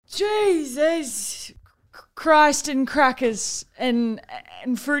Jesus Christ and crackers and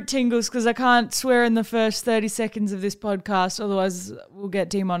fruit tingles, because I can't swear in the first 30 seconds of this podcast, otherwise we'll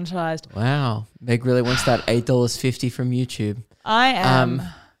get demonetized. Wow. Meg really wants that $8.50 from YouTube. I am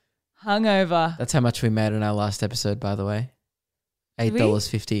hungover. That's how much we made on our last episode, by the way.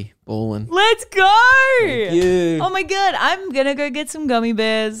 $8.50. Ballin'. Let's go! Thank you. Oh my God, I'm gonna go get some gummy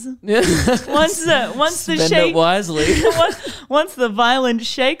bears. Once the Spend shake it wisely. once the violent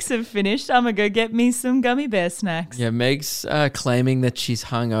shakes have finished, I'm gonna go get me some gummy bear snacks. Yeah, Meg's claiming that she's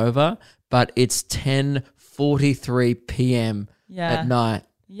hungover, but it's 10:43 p.m. at night.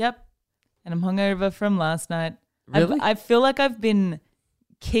 Yep. And I'm hungover from last night. Really? I feel like I've been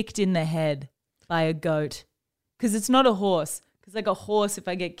kicked in the head by a goat, because it's not a horse. Because like a horse, if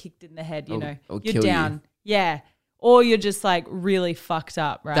I get kicked in the head, you're kill down. you. Yeah. Or you're just like really fucked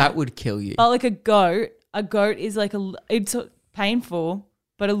up, right? That would kill you. But like a goat is like it's painful,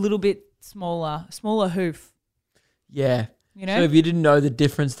 but a little bit smaller hoof. Yeah. You know? So if you didn't know the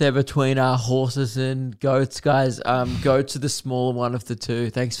difference there between horses and goats, guys, goats are the smaller one of the two.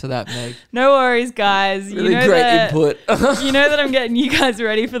 Thanks for that, Meg. No worries, guys. Really great input. You know that I'm getting you guys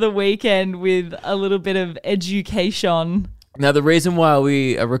ready for the weekend with a little bit of education. Now, the reason why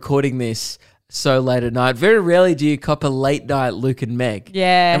we are recording this so late at night, very rarely do you cop a late night Luke and Meg.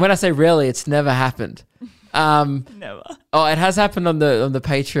 Yeah. And when I say rarely, it's never happened. Never. Oh, it has happened on the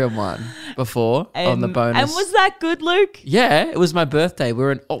Patreon one before, on the bonus. And was that good, Luke? Yeah, it was my birthday. We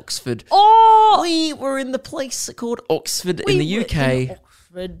were in Oxford. Oh! We were in the place called Oxford in the UK. In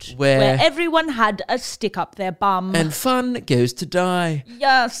Oxford, where everyone had a stick up their bum. And fun goes to die.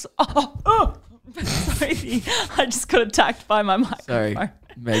 Yes. Oh. Sorry, I just got attacked by my microphone. Sorry,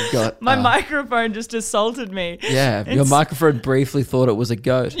 Meg got... My microphone just assaulted me. Yeah, your microphone briefly thought it was a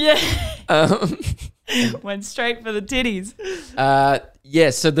goat. Yeah. Went straight for the titties.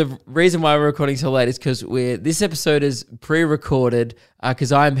 Yeah, so the reason why we're recording so late is because this episode is pre-recorded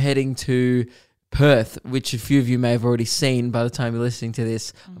because I'm heading to Perth, which a few of you may have already seen by the time you're listening to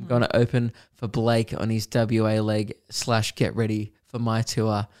this. Mm-hmm. I'm going to open for Blake on his WA leg / get ready for my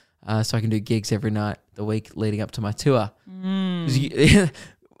tour. So I can do gigs every night the week leading up to my tour. I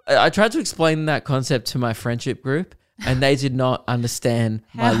tried to explain that concept to my friendship group and they did not understand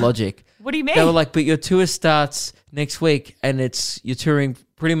my logic. What do you mean? They were like, but your tour starts next week and you're touring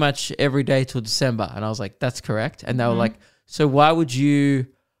pretty much every day till December. And I was like, that's correct. And they were like, so why would you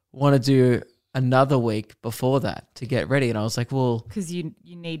want to do another week before that to get ready? And I was like, well, because you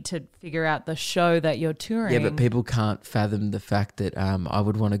need to figure out the show that you're touring. Yeah, but people can't fathom the fact that I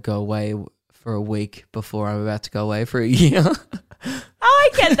would want to go away for a week before I'm about to go away for a year. I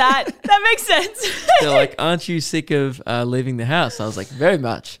get that. That makes sense. They're like, aren't you sick of leaving the house? I was like, very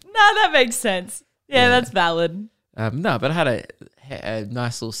much. No, that makes sense. Yeah, that's valid. No, but I had a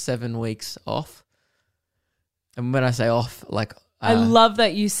nice little 7 weeks off. And when I say off, like I love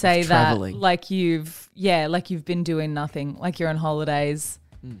that you say that traveling. like you've been doing nothing, like you're on holidays.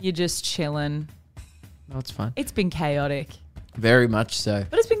 You're just chilling. No, it's fine. It's been chaotic. Very much so.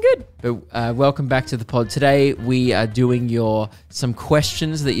 But it's been good. But welcome back to the pod. Today we are doing some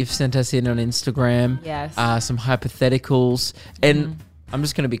questions that you've sent us in on Instagram. Yes. Some hypotheticals. And I'm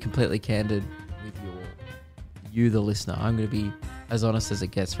just going to be completely candid with you, the listener. I'm going to be as honest as it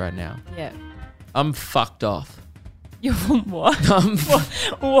gets right now. Yeah. I'm fucked off. You're what?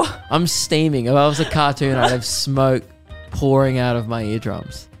 What? I'm steaming. If I was a cartoon, I'd have smoke pouring out of my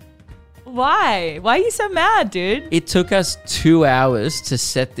eardrums. Why? Why are you so mad, dude? It took us 2 hours to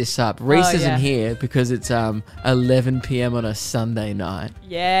set this up. Reese isn't here because it's 11 p.m. on a Sunday night.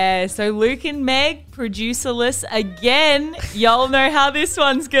 Yeah, so Luke and Meg, producerless again. Y'all know how this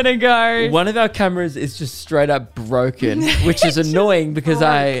one's going to go. One of our cameras is just straight up broken, which is annoying because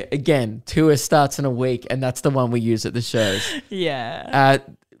tour starts in a week and that's the one we use at the shows. Yeah.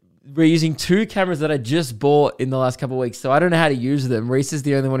 We're using 2 cameras that I just bought in the last couple of weeks, so I don't know how to use them. Reese is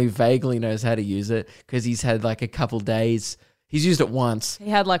the only one who vaguely knows how to use it because he's had like a couple days. He's used it once. He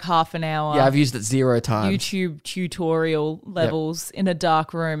had like half an hour. Yeah, I've used it 0 times. YouTube tutorial levels in a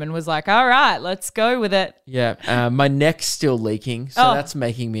dark room and was like, all right, let's go with it. Yeah, my neck's still leaking, so that's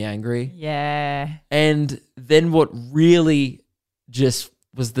making me angry. Yeah. And then what really just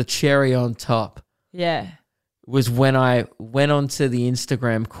was the cherry on top. Yeah. Was when I went onto the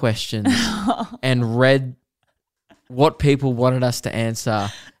Instagram questions and read what people wanted us to answer.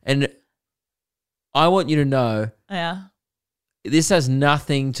 And I want you to know, this has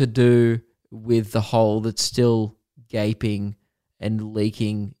nothing to do with the hole that's still gaping and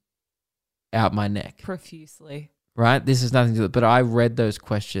leaking out my neck. Profusely. Right? This has nothing to do with it. But I read those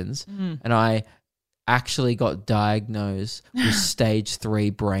questions and I actually got diagnosed with stage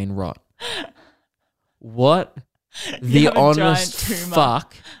 3 brain rot. What the have a giant honest tumor.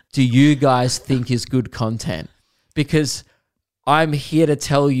 fuck do you guys think is good content? Because I'm here to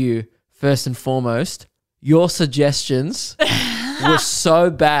tell you, first and foremost, your suggestions were so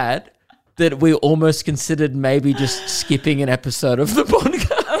bad that we almost considered maybe just skipping an episode of the podcast.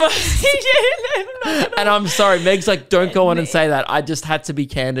 And I'm sorry, Meg's like, don't go on and say that. I just had to be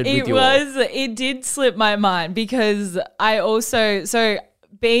candid with you all. It did slip my mind because I also, I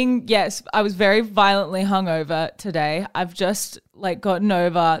was very violently hungover today. I've just like gotten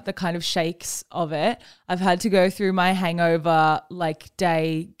over the kind of shakes of it. I've had to go through my hangover like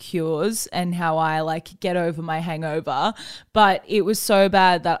day cures and how I like get over my hangover. But it was so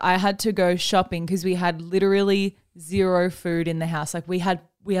bad that I had to go shopping because we had literally zero food in the house. Like we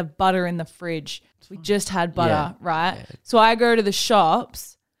have butter in the fridge. We just had butter, right? Yeah. So I go to the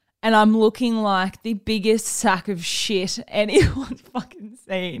shops and I'm looking like the biggest sack of shit anyone's fucking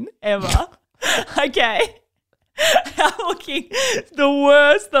seen ever. Okay. I'm looking the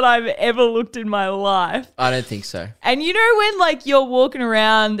worst that I've ever looked in my life. I don't think so. And you know when like you're walking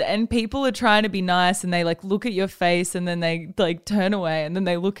around and people are trying to be nice and they like look at your face and then they like turn away and then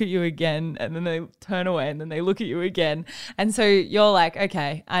they look at you again and then they turn away and then they look at you again. And so you're like,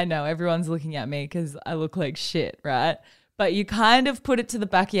 okay, I know everyone's looking at me because I look like shit, right? But you kind of put it to the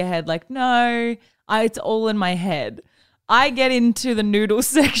back of your head like, no, it's all in my head. I get into the noodle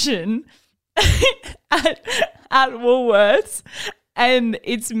section at Woolworths and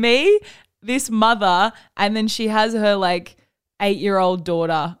it's me, this mother, and then she has her like 8-year-old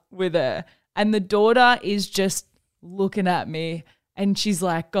daughter with her. And the daughter is just looking at me and she's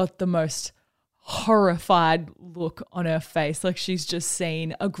like got the most horrified look on her face. Like she's just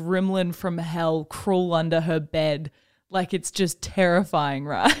seen a gremlin from hell crawl under her bed. Like it's just terrifying,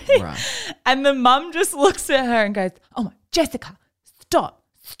 right? Right. And the mum just looks at her and goes, oh my, Jessica, stop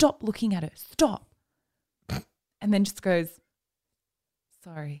looking at her, stop. And then just goes,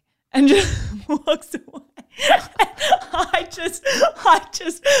 sorry, and just walks away. I just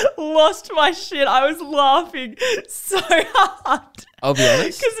lost my shit. I was laughing so hard. I'll be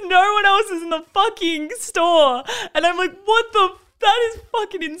honest. Because no one else is in the fucking store. And I'm like, that is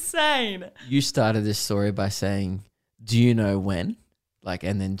fucking insane. You started this story by saying, do you know when? Like,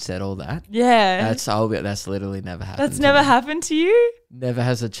 and then said all that. Yeah. That's literally never happened. That's never happened to you? Never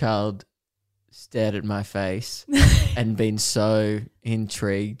has a child stared at my face and been so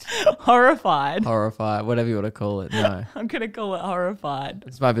intrigued. Horrified, whatever you want to call it. No. I'm going to call it horrified.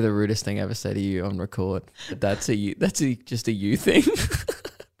 This might be the rudest thing I ever said to you on record, but that's just a you thing.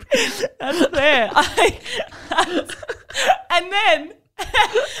 That's fair. And then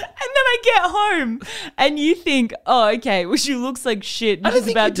I get home and you think, oh, okay, well, she looks like shit. And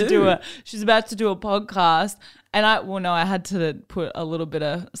she's about to do a podcast. And I had to put a little bit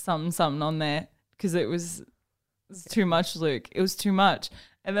of something on there because it was too much, Luke. It was too much.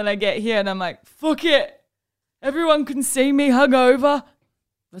 And then I get here and I'm like, fuck it. Everyone can see me hungover.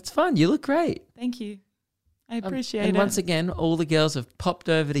 That's fun. You look great. Thank you. I appreciate it. And once again, all the girls have popped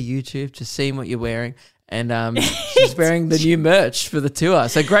over to YouTube to see what you're wearing. And she's wearing the new merch for the tour.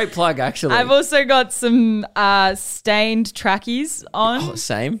 So great plug, actually. I've also got some stained trackies on. Oh,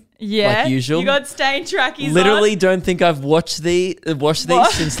 same. Yeah. Like usual. You got stained trackies Literally on. don't think I've washed these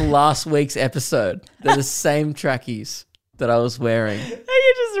since last week's episode. They're the same trackies that I was wearing. And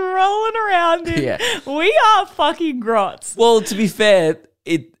you're just rolling around in. Yeah. We are fucking grots. Well, to be fair,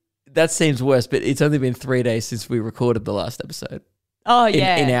 that seems worse, but it's only been 3 days since we recorded the last episode. Oh,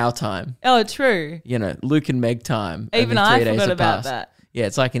 yeah. In our time. Oh, true. You know, Luke and Meg time. Even only 3 I days forgot have about passed. that. Yeah,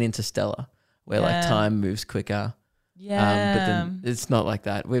 it's like an Interstellar where like time moves quicker. Yeah. But then it's not like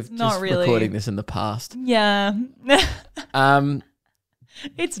that. We've Not just really. recording this in the past. Yeah.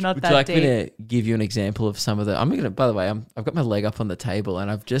 It's not Would that you like deep. me to give you an example of some of the? By the way, I've got my leg up on the table and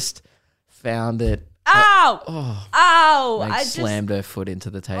I've just found it. Ow! Ow! Meg slammed her foot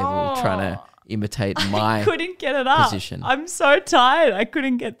into the table trying to imitate my I couldn't get it up. position. I'm so tired. I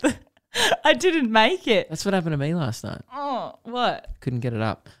couldn't get I didn't make it. That's what happened to me last night. Oh, what? Couldn't get it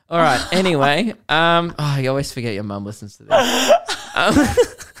up. All right. Anyway, you always forget your mum listens to this.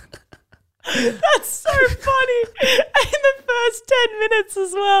 That's so funny. In the first 10 minutes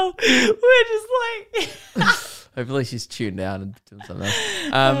as well, we're just like... Hopefully she's tuned out and doing something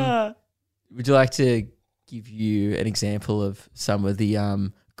else. Would you like to give you an example of some of the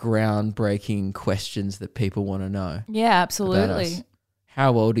groundbreaking questions that people want to know? Yeah, about absolutely. us?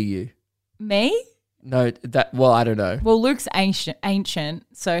 How old are you? Me? No, I don't know. Well, Luke's ancient,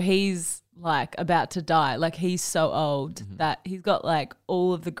 so he's like about to die. Like he's so old that he's got like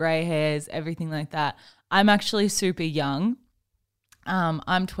all of the grey hairs, everything like that. I'm actually super young.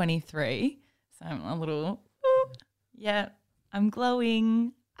 I'm 23, so I'm a little, I'm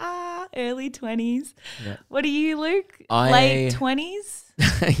glowing. Early 20s. Yeah. What are you, Luke? Late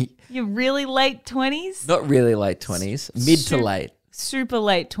 20s? You're really late 20s? Not really late 20s, mid to late. Super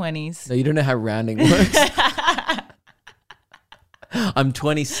late 20s. No, you don't know how rounding works. I'm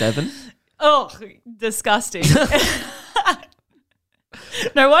 27. Oh, disgusting.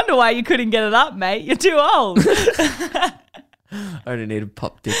 No wonder why you couldn't get it up, mate. You're too old. I don't need to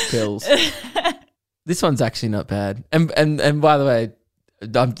pop dick pills. This one's actually not bad. And by the way,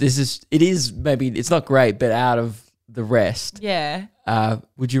 it's not great, but out of the rest. Yeah.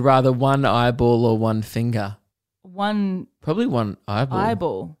 Would you rather one eyeball or one finger? Probably one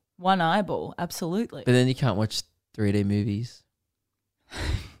eyeball. One eyeball, absolutely. But then you can't watch 3D movies.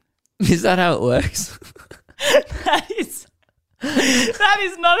 Is that how it works? That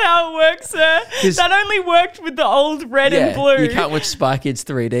is not how it works, sir. That only worked with the old red and blue. You can't watch Spy Kids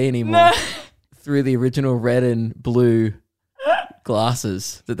 3D anymore. Through the original red and blue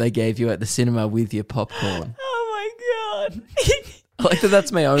glasses that they gave you at the cinema with your popcorn. Oh my God. I like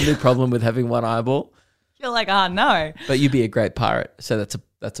that's my only problem with having one eyeball. You're like, no. But you'd be a great pirate, so that's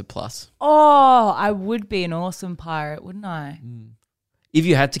a plus. Oh, I would be an awesome pirate, wouldn't I? If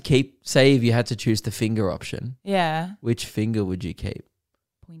you had to choose the finger option, yeah, which finger would you keep?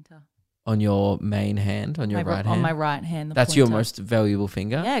 Pointer. On your main hand, on your right hand? On my right hand, That's pointer. your most valuable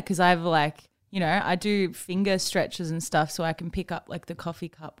finger? Yeah, because I have I do finger stretches and stuff so I can pick up like the coffee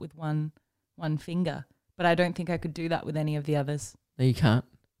cup with one finger. But I don't think I could do that with any of the others. No, you can't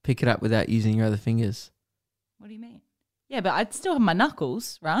pick it up without using your other fingers. What do you mean? Yeah, but I'd still have my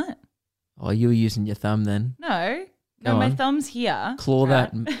knuckles, right? Oh, you were using your thumb then. No, Go my on. thumb's here. Claw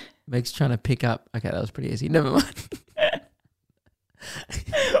right? that. Meg's trying to pick up. Okay, that was pretty easy. Never mind.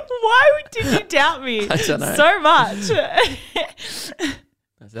 Why did you doubt me I don't know. so much?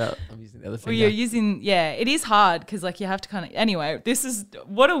 I'm using the other finger. Well, you're using, it is hard because you have to kind of, anyway,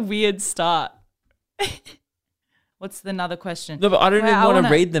 what a weird start. What's another question? No, but I don't even want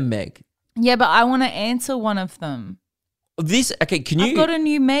to read them, Meg. Yeah, but I want to answer one of them. Can you? I've got a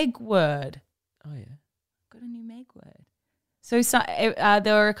new Meg word. Oh, yeah. Got a new Meg word. So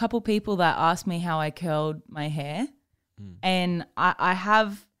there were a couple people that asked me how I curled my hair. And I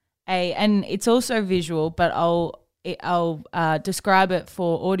have and it's also visual, but I'll describe it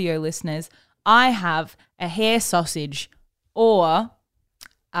for audio listeners. I have a hair sausage or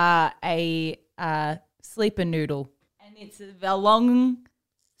a sleeper noodle, and it's a long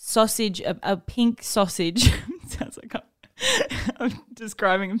sausage, a pink sausage. Sounds like I'm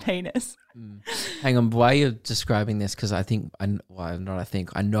describing a penis. Hang on, while you're describing this, because I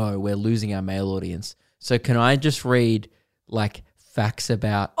know we're losing our male audience. So can I just read facts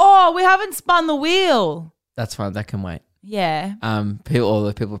about? Oh, we haven't spun the wheel. That's fine. That can wait. Yeah. People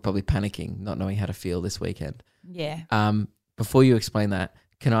are probably panicking, not knowing how to feel this weekend. Yeah. Before you explain that,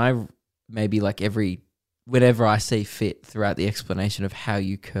 can I maybe whenever I see fit throughout the explanation of how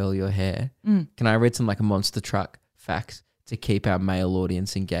you curl your hair, can I read some a monster truck facts to keep our male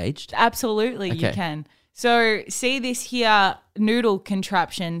audience engaged? Absolutely, okay. You can. So see this here noodle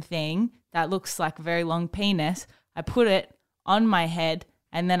contraption thing that looks like a very long penis. I put it on my head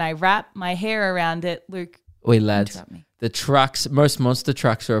and then I wrap my hair around it. Luke, oi lads, most monster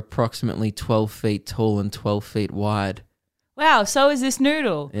trucks are approximately 12 feet tall and 12 feet wide. Wow, so is this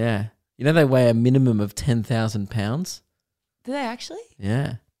noodle. Yeah. You know they weigh a minimum of 10,000 pounds? Do they actually?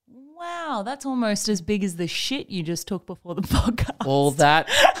 Yeah. Wow, that's almost as big as the shit you just took before the podcast. All that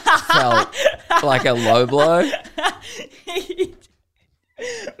felt like a low blow.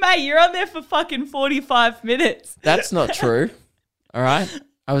 Mate, you're on there for fucking 45 minutes. That's not true. All right?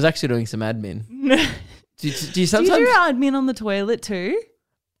 I was actually doing some admin. Do you sometimes... Do you do admin on the toilet too?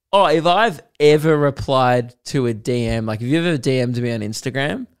 Oh, if I've ever replied to a DM, if you've ever DM'd me on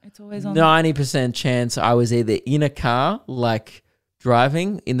Instagram, it's always on 90% chance I was either in a car,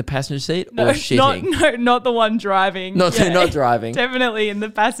 driving in the passenger seat or shitting. Not the one driving. Not driving. Definitely in the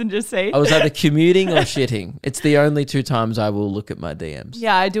passenger seat. I was either commuting or shitting. It's the only two times I will look at my DMs.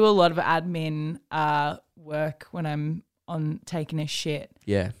 Yeah, I do a lot of admin work when I'm on taking a shit.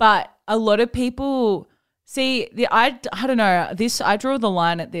 Yeah. But a lot of people I don't know, I draw the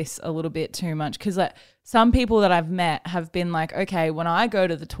line at this a little bit too much because some people that I've met have been like, okay, when I go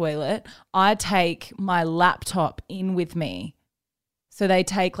to the toilet, I take my laptop in with me. So they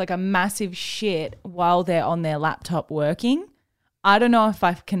take a massive shit while they're on their laptop working. I don't know if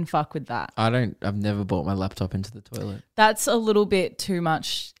I can fuck with that. I've never brought my laptop into the toilet. That's a little bit too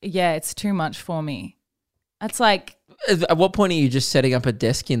much. Yeah, it's too much for me. That's like, At what point are you just setting up a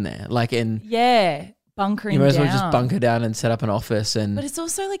desk in there? Like, bunkering down. You might as well just bunker down and set up an office. But it's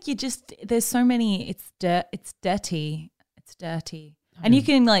also like there's so many, it's dirty. It's dirty. And you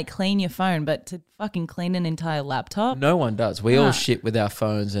can like clean your phone, but to fucking clean an entire laptop. No one does. We all shit with our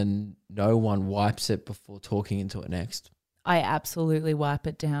phones and no one wipes it before talking into it next. I absolutely wipe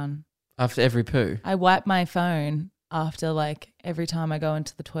it down. After every poo? I wipe my phone after like every time I go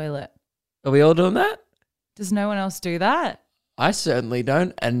into the toilet. Are we all doing that? Does no one else do that? I certainly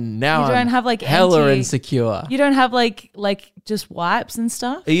don't. And now You don't have like hella insecure. You don't have like just wipes and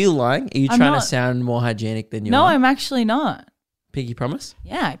stuff? Are you lying? Are you I'm trying not. to sound more hygienic than you No, are? I'm actually not. Pinky promise?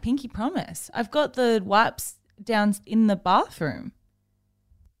 Yeah, I pinky promise. I've got the wipes down in the bathroom.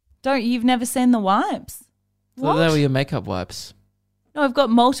 You've never seen the wipes? Thought they were your makeup wipes. No, I've got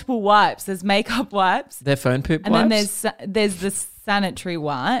multiple wipes. There's makeup wipes. They're phone poop And wipes? then there's the sanitary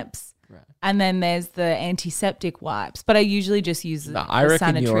wipes. Right. And then there's the antiseptic wipes. But I usually just use No, the I reckon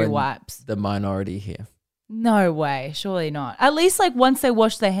sanitary you're in wipes. the minority here. No way. Surely not. At least like once they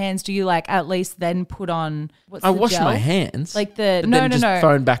wash their hands, do you like at least then put on what's I the wash gel? my hands. Like the but no then no just no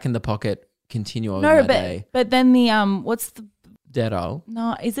phone back in the pocket, continue on my day. but then the what's the Dettol.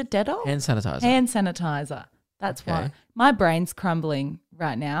 no is it Dettol? Hand sanitizer. Hand sanitizer. That's Okay. why my brain's crumbling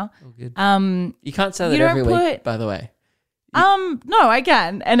right now. All good. Um You can't say you that every don't week, put- by the way. no, I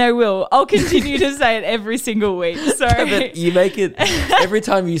can and I will. I'll continue to say it every single week. Sorry. But you make it, every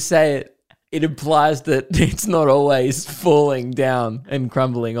time you say it, it implies that it's not always falling down and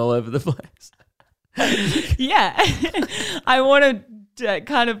crumbling all over the place. Yeah. I want to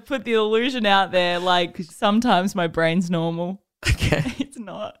kind of put the illusion out there like sometimes my brain's normal. Okay. It's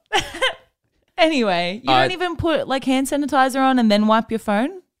not. Anyway, you I- don't even put like hand sanitizer on and then wipe your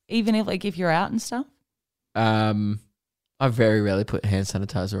phone, even if you're out and stuff? I very rarely put hand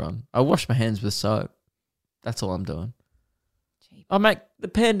sanitizer on. I wash my hands with soap. That's all I'm doing. Oh, mate, the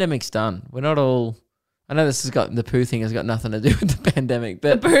pandemic's done. We're not all. I know the poo thing has got nothing to do with the pandemic,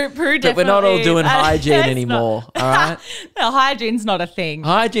 but, Poo but we're not all definitely doing is. hygiene It's anymore. All right, No, hygiene's not a thing.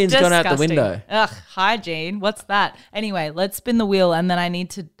 hygiene's gone out the Disgusting. window. Ugh, hygiene. What's that? Anyway, let's spin the wheel and then I need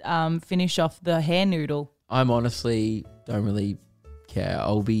to finish off the hair noodle. I'm honestly don't really care.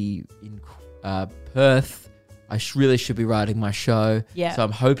 I'll be in Perth. I really should be writing my show. Yeah. So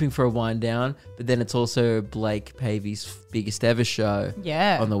I'm hoping for a wind down, but then it's also Blake Pavey's biggest ever show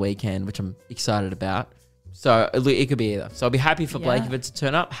Yeah. on the weekend, which I'm excited about. So it could be either. So I'll be happy for Blake Yeah. if it's to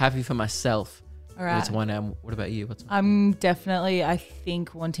turn up, happy for myself. All right. It's a wind down. What about you? I'm definitely, I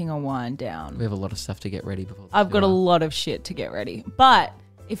think, wanting a wind down. We have a lot of stuff to get ready before. I've got a lot of shit to get ready. But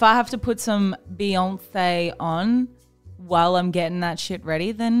if I have to put some Beyonce on while I'm getting that shit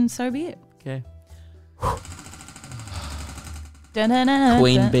ready, then so be it. Okay. Dun-dun-dun,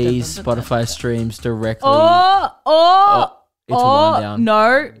 Queen dun, Bee's dun, dun, dun, Spotify streams directly. It's a wind down.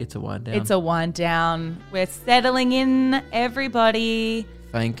 No, It's a wind down. it's a wind down. We're settling in, everybody.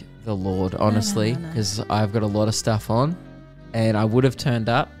 Thank the Lord, honestly, because I've got a lot of stuff on, and I would have turned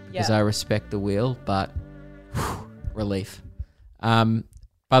up because Yeah. I respect the wheel, but relief.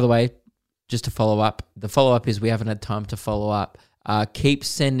 By the way, just to follow up, the follow up is we haven't had time to follow up. Keep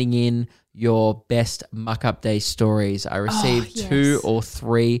sending in your best muck up day stories. I received yes. 2 or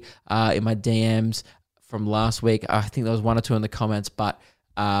 3 in my DMs from last week. I think there was 1 or 2 in the comments, but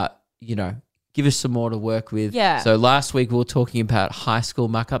give us some more to work with. Yeah. So last week we were talking about high school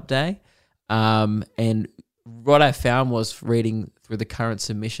muck up day, and what I found was reading through the current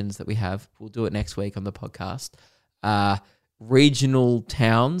submissions that we have. We'll do it next week on the podcast. Regional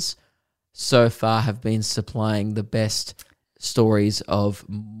towns so far have been supplying the best stories of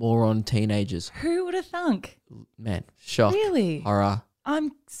moron teenagers. Who would have thunk? Man, shock, Really? horror.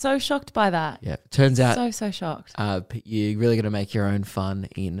 I'm so shocked by that. Yeah, turns out So shocked. you're really going to make your own fun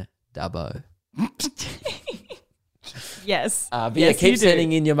in Dubbo. Yes. But Yes, keep you do.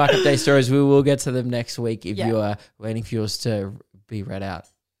 sending in your muck up day stories. We will get to them next week. If Yeah. you are waiting for yours to be read out,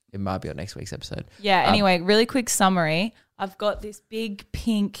 it might be on next week's episode. Yeah, anyway, really quick summary. I've got this big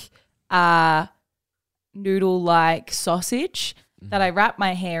pink noodle-like sausage that I wrap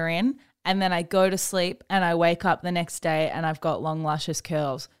my hair in, and then I go to sleep and I wake up the next day and I've got long, luscious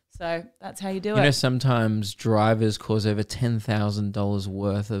curls. So that's how you do You it. know, sometimes drivers cause over $10,000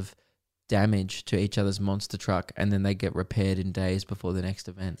 worth of damage to each other's monster truck, and then they get repaired in days before the next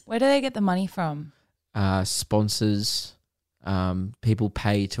event. Where do they get the money from? Sponsors, people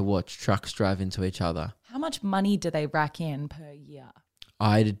pay to watch trucks drive into each other. How much money do they rack in per year?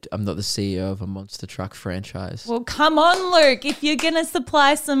 I'm not the CEO of a monster truck franchise. Well, come on, Luke. If you're going to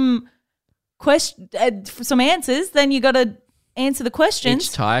supply some answers, then you got to answer the questions.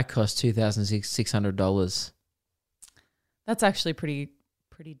 Each tire costs $2,600. That's actually pretty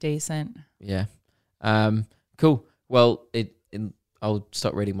decent. Yeah. Cool. Well, I'll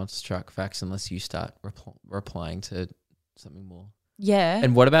stop reading monster truck facts unless you start replying to something more. Yeah.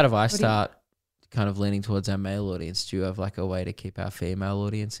 And what about if I start kind of leaning towards our male audience? Do you have like a way to keep our female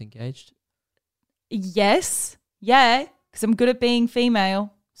audience engaged? Yes. Yeah. Because I'm good at being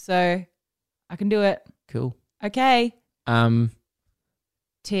female. So I can do it. Cool. Okay.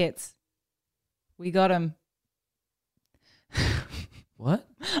 Tits. We got them. What?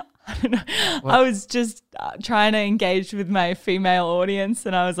 I don't know. What? I was just trying to engage with my female audience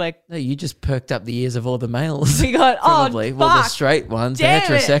and I was like, No, you just perked up the ears of all the males. we got, Probably. oh, Well, the fuck. straight ones, the Damn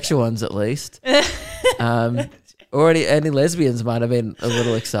it. heterosexual ones at least. Already, any lesbians might have been a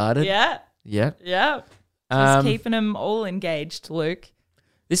little excited. Yeah. Yeah. Yeah. Just Um, keeping them all engaged, Luke.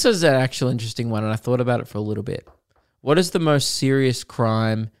 This was an actual interesting one, and I thought about it for a little bit. What is the most serious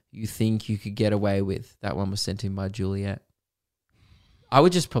crime you think you could get away with? That one was sent in by Juliet. I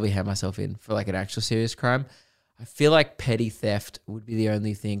would just probably hand myself in for like an actual serious crime. I feel like petty theft would be the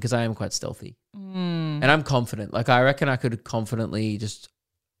only thing because I am quite stealthy. And I'm confident. Like I reckon I could confidently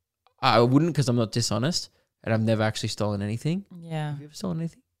I wouldn't because I'm not dishonest and I've never actually stolen anything. Yeah. Have you ever stolen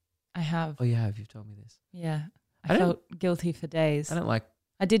anything? I have. Oh, you have. You've told me this. Yeah. I I don't- felt guilty for days. I don't like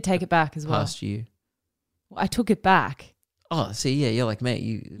I did take it back as well. past you. I took it back. Oh, see, yeah, you're like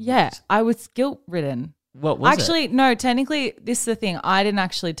me. Yeah. I was guilt ridden. What was Actually, no, technically, this is the thing. I didn't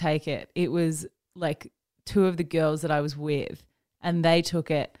actually take it. It was like two of the girls that I was with, and they took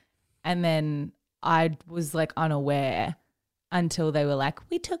it. And then I was like unaware until they were like,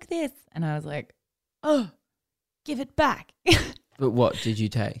 we took this. And I was like, oh, give it back. But what did you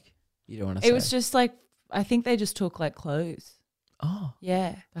take? You don't want to say. It was just like, I think they just took like clothes. Oh,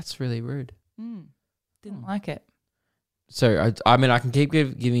 Yeah. that's really rude. Didn't like it. So, I mean, I can keep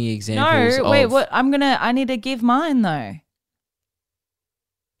giving you examples No, wait, of- what? I need to give mine though.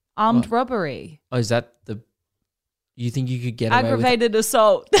 Armed What? robbery. Oh, is that you think you could get away Aggravated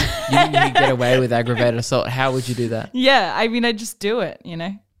assault. with... You think you could get away with aggravated assault? How would you do that? Yeah, I mean, I just do it, you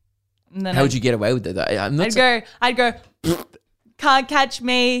know. And then How would you get away with it? I'm not I'd go, can't catch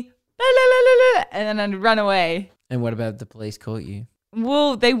me, la, la, la, la, la, and then I'd run away. And what about if the police caught you?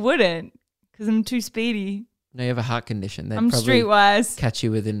 Well, they wouldn't because I'm too speedy. No, you have a heart condition. They'd I'm probably streetwise. catch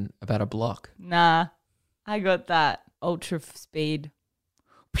you within about a block. Nah, I got that ultra speed.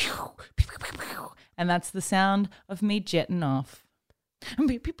 And that's the sound of me jetting off.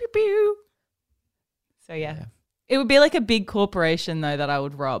 Pew, pew, pew, pew. So yeah. It would be like a big corporation though that I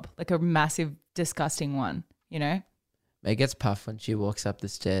would rob, like a massive, disgusting one, you know? Meg gets puffed when she walks up the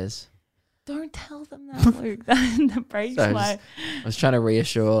stairs. Don't tell them that, Luke. That breaks So my... I was trying to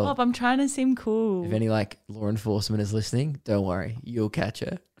reassure Stop, I'm trying to seem cool. if any like law enforcement is listening, don't worry, you'll catch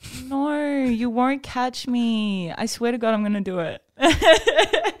her. No, you won't catch me. I swear to God, I'm going to do it.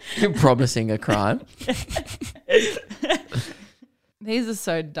 You're promising a crime. These are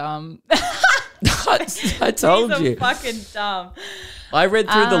so dumb. I told These are you. fucking dumb. I read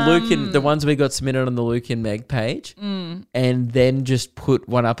through the Luke the ones we got submitted on the Luke and Meg page, and then just put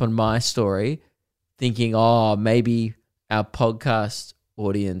one up on my story, thinking, oh, maybe our podcast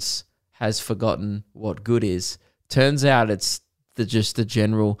audience has forgotten what good is. Turns out it's just the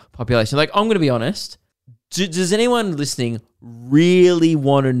general population. Like, I'm going to be honest. Does anyone listening really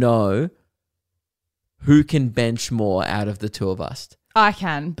want to know who can bench more out of the two of us? I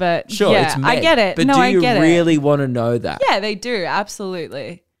can, but Sure, yeah, it's Meg, I get it. But No, do I you get it. really want to know that? Yeah, they do.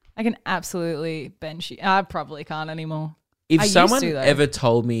 Absolutely. I can absolutely bench you. I probably can't anymore. If I used someone to, though. ever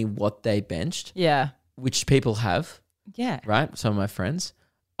told me what they benched, Yeah. which people have, Yeah. right? Some of my friends,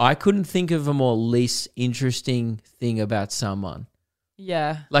 I couldn't think of a more least interesting thing about someone.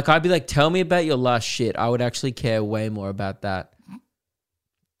 Yeah. Like, I'd be like, tell me about your last shit. I would actually care way more about that.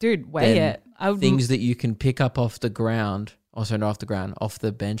 Dude, weigh than it. I would Things that you can pick up off the ground. Also, not off the ground, off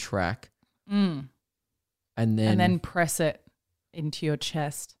the bench rack. and then press it into your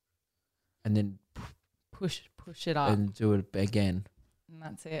chest. Push it up. and do it again. And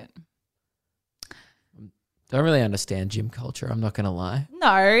that's it. Don't really understand gym culture. I'm not going to lie.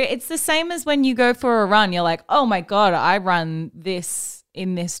 No, it's the same as when you go for a run. You're like, oh my God, I run this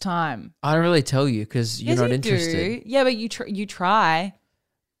in this time. I don't really tell you because you're Yes, not you interested. do. Yeah, but you try,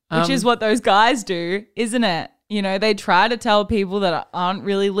 which is what those guys do, isn't it? You know, they try to tell people that aren't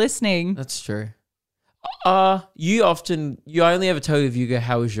really listening. That's true. You only ever tell you if you go,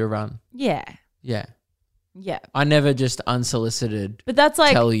 how was your run? Yeah. Yeah. Yeah. I never just unsolicited But that's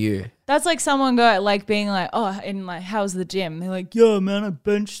like tell you. that's like someone being like, oh, and like, how's the gym? They're like, yeah, man, I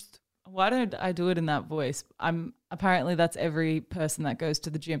benched. Why don't I do it in that voice? Apparently that's every person that goes to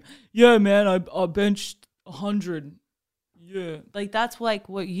the gym. Yeah, man, I benched 100. Yeah. Like that's like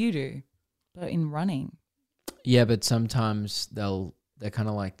what you do, but in running. Yeah, but sometimes they're kind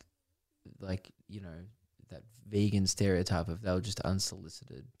of like that vegan stereotype of they'll just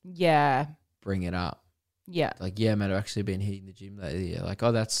unsolicited Yeah. bring it up. Yeah. Like, yeah, man, I've actually been hitting the gym lately. Yeah. Like,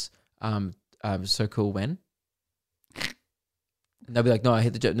 oh, that's so cool. When? And they'll be like, no, I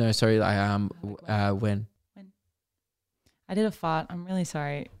hit the gym. No, sorry, when? I did a fart. I'm really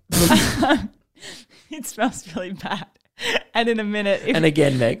sorry. It smells really bad. And in a minute, And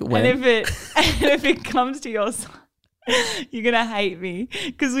again, Meg, when? and if it comes to your side, you're gonna hate me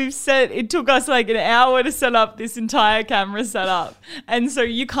because it took us like an hour to set up this entire camera setup, and so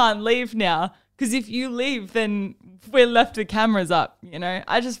you can't leave now because if you leave, then we're left with cameras up. You know,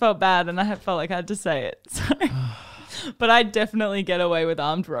 I just felt bad, and I felt like I had to say it. So, but I definitely get away with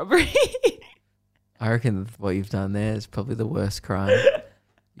armed robbery. I reckon what you've done there is probably the worst crime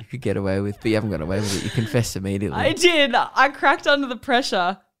you could get away with, but you haven't got away with it. You confessed immediately. I did. I cracked under the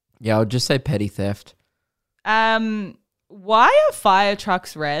pressure. Yeah, I'll just say petty theft. Why are fire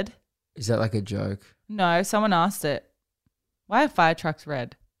trucks red? Is that like a joke? No, someone asked it. Why are fire trucks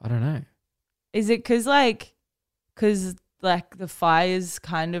red? I don't know. Is it because the fire's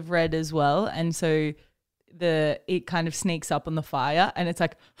kind of red as well, and so it kind of sneaks up on the fire, and it's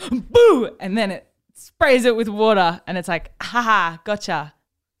like boo, and then it sprays it with water, and it's like haha, gotcha,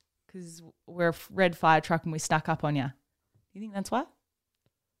 because we're a red fire truck and we stuck up on you. You think that's why?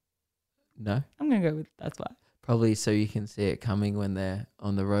 No. I'm gonna go with that's why. Probably so you can see it coming when they're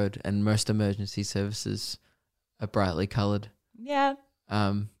on the road, and most emergency services are brightly coloured. Yeah.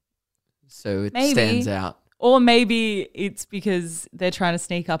 So it Maybe. stands out. Or maybe it's because they're trying to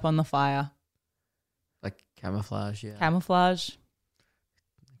sneak up on the fire. Like camouflage, yeah. Camouflage.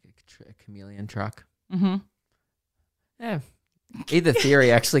 Like a chameleon truck. Mm-hmm. Yeah. Either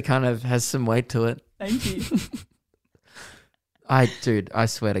theory actually kind of has some weight to it. Thank you. I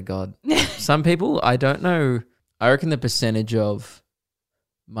swear to God. Some people, I don't know. I reckon the percentage of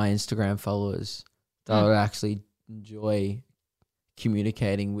my Instagram followers that I would actually enjoy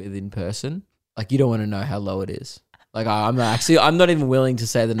communicating with in person, like you don't want to know how low it is. Like I'm not even willing to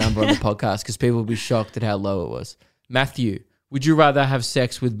say the number on the podcast because people will be shocked at how low it was. Matthew, would you rather have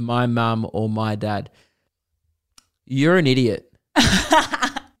sex with my mum or my dad? You're an idiot.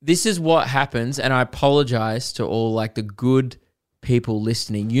 This is what happens, and I apologize to all like the good people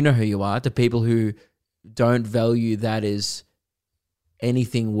listening. You know who you are. The people who don't value that as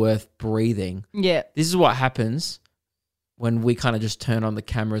anything worth breathing. Yeah. This is what happens when we kind of just turn on the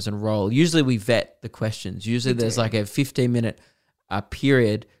cameras and roll. Usually we vet the questions. Usually there's like a 15-minute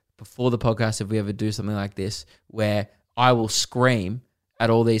period before the podcast, if we ever do something like this, where I will scream at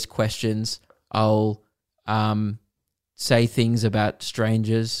all these questions. I'll say things about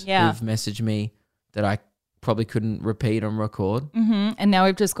strangers who've messaged me that I probably couldn't repeat on record. Mm-hmm. And now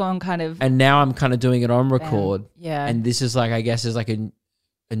we've just gone kind of... And now I'm kind of doing it on record. Yeah. And this is like, I guess, is like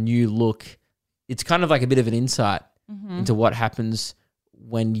a new look. It's kind of like a bit of an insight into what happens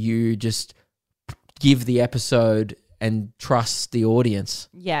when you just give the episode and trust the audience.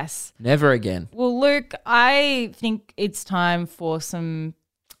 Yes. Never again. Well, Luke, I think it's time for some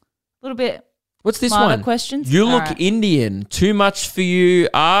little bit What's this smarter one? questions. You All look right. Indian. Too much for you,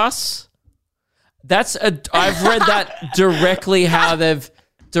 ass. I've read that directly how they've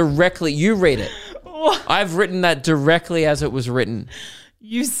directly. You read it. What? I've written that directly as it was written.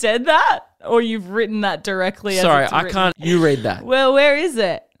 You said that? Or you've written that directly? Sorry, as it's I written? can't. You read that. Well, where is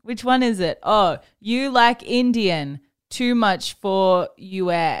it? Which one is it? Oh, you like Indian. Too much for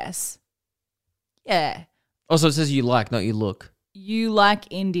US. Yeah. Also, it says you like, not you look. You like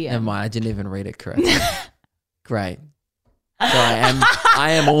Indian. Never mind. I didn't even read it correctly. Great. So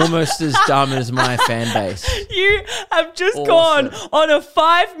I am almost as dumb as my fan base. You have just Awesome. gone on a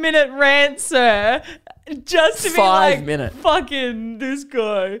 5-minute rant, sir, just to be 5 like, minute. fucking this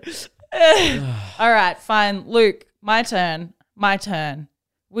guy. All right, fine. Luke, my turn.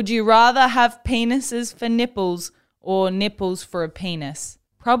 Would you rather have penises for nipples or nipples for a penis?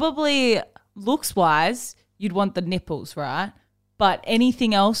 Probably looks-wise, you'd want the nipples, right? But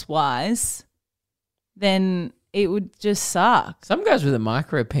anything else-wise, then it would just suck. Some guys with a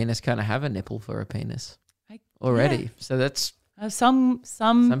micro penis kind of have a nipple for a penis already. Yeah. So that's Some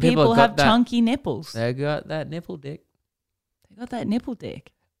people people have have that. chunky nipples. they got that nipple dick. They got that nipple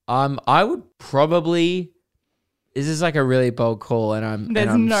dick. I would probably This is like a really bold call, and I'm There's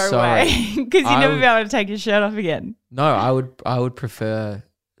and I'm no sorry. way because you I never would- be able to take your shirt off again. No, I would prefer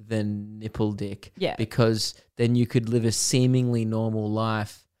the nipple dick. Yeah. Because then you could live a seemingly normal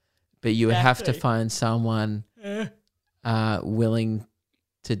life, but you would have to Exactly. find someone willing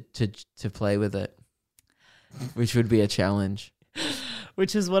to play with it, which would be a challenge.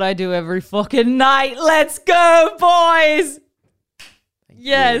 Which is what I do every fucking night. Let's go, boys. Thank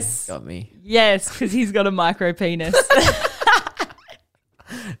Yes. you. Got me. Yes, because he's got a micro penis.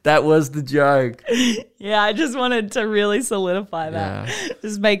 That was the joke. Yeah, I just wanted to really solidify that. Yeah.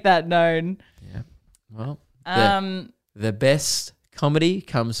 Just make that known. Yeah. Well, the best comedy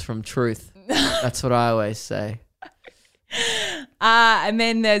comes from truth. That's what I always say. And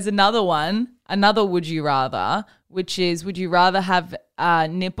then there's another would you rather, which is would you rather have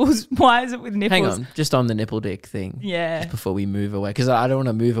nipples? Why is it with nipples? Hang on, just on the nipple dick thing. Yeah. Just before we move away, because I don't want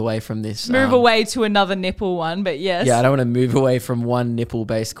to move away from this. Move away to another nipple one, but yes. Yeah, I don't want to move away from one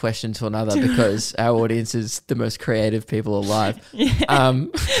nipple-based question to another because our audience is the most creative people alive.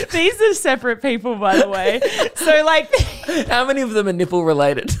 These are separate people, by the way. So like How many of them are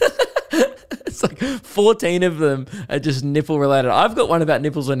nipple-related? It's like 14 of them are just nipple-related. I've got one about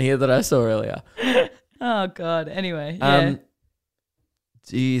nipples on here that I saw earlier. oh God. Anyway. Yeah.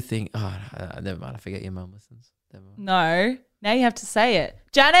 Do you think... Oh, never mind. I forget your mum listens. Never mind. No. Now you have to say it.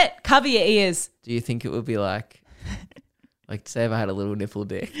 Janet, cover your ears. Do you think it would be like say if I had a little nipple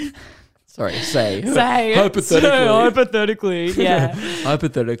dick? Sorry, say. Say Hypothetically. Hypothetically, yeah.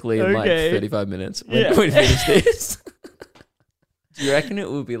 Hypothetically in like Okay. 35 minutes when Yeah. we finish this. Do you reckon it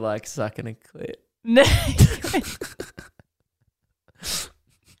would be like sucking a clit? No.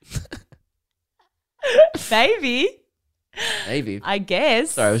 Maybe. Maybe. I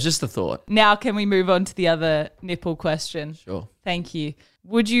guess. Sorry, it was just a thought. Now can we move on to the other nipple question? Sure. Thank you.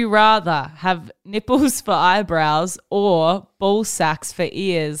 Would you rather have nipples for eyebrows or ball sacks for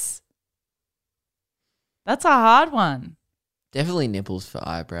ears? That's a hard one. Definitely nipples for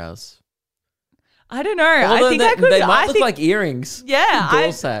eyebrows. I don't know. I Although think I could. They might I look think, like earrings. yeah,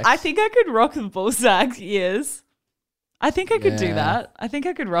 ball sacks. I think I could rock the ball sack ears. I think I could do Yeah. that. I think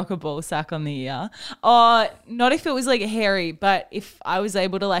I could rock a ball sack on the ear. Or not if it was like hairy, but if I was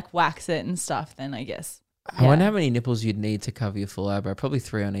able to like wax it and stuff, then I guess. I wonder how many nipples you'd need to cover your full eyebrow. Probably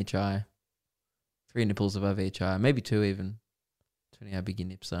 3 on each eye. 3 nipples above each eye. Maybe 2 even. Depending how big your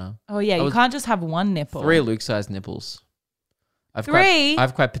nips are. Oh yeah, you can't just have one nipple. 3 Luke-sized nipples. I Three?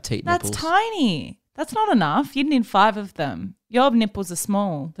 have quite petite That's nipples. tiny. That's not enough. You'd need 5 of them. Your nipples are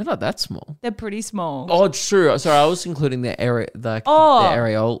small. They're not that small. They're pretty small. Oh, it's true. Sorry, I was including the the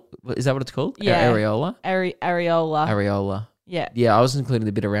areola. Is that what it's called? Yeah. Areola? Areola. Areola. Yeah. Yeah, I was including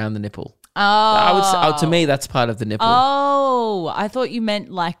the bit around the nipple. Oh. I would say, to me, that's part of the nipple. Oh, I thought you meant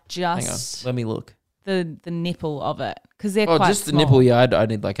like Hang on. just Let me look. the nipple of it because they're Oh, quite just the small. nipple. Yeah, I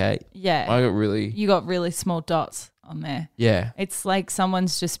need like 8. Yeah. I got really... You got really small dots on there. Yeah. It's like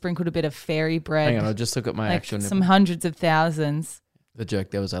someone's just sprinkled a bit of fairy bread. Hang on, I'll just look at my like actual nipple. some hundreds of thousands. The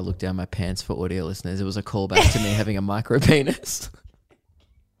joke there was I looked down my pants for audio listeners. It was a callback to me having a micro penis.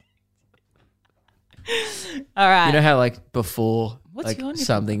 All right. You know how like before What's like your nipple?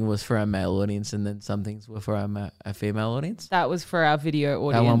 something was for our male audience and then some things were for our female audience? That was for our video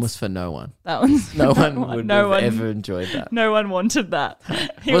audience. That one was for no one. That one's No one would no have one, ever enjoyed that. No one wanted that.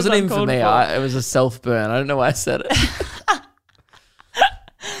 It wasn't even for me. It was a self-burn. I don't know why I said it.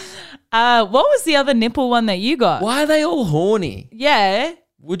 What was the other nipple one that you got? Why are they all horny? Yeah.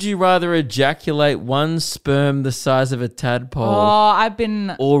 Would you rather ejaculate one sperm the size of a tadpole Oh, I've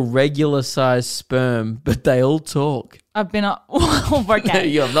been. or regular size sperm, but they all talk? Oh, okay.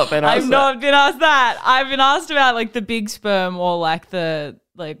 You have not been asked I've that. not been asked that. I've been asked about like the big sperm or like the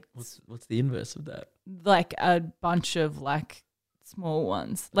What's the inverse of that? like a bunch of like small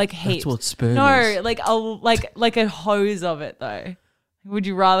ones, like heaps. That's what sperm No, is. like a hose of it though. Would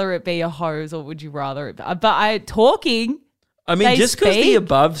you rather it be a hose or would you rather it? Talking I mean, they just because the speak.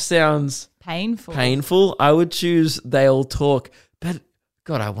 above sounds painful. painful, I would choose they all talk. But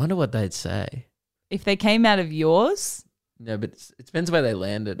God, I wonder what they'd say. If they came out of yours, No, but it depends where they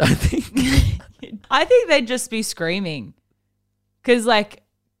landed, I think. I think they'd just be screaming, because like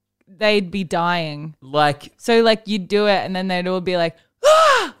they'd be dying. Like, So like you'd do it and then they'd all be like,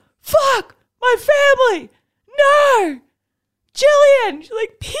 ah, fuck, my family, no, Jillian. She's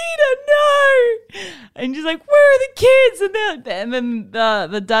like, Peter, no. And she's like, where are the kids? And then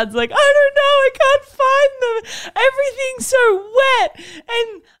the dad's like, I don't know, I can't find them. Everything's so wet.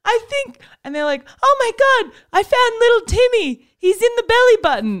 And I think, and they're like, oh my God, I found little Timmy. He's in the belly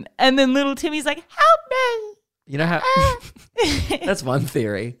button. And then little Timmy's like, help me. you know how... That's one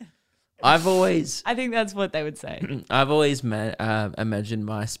theory. I've always I think that's what they would say. imagined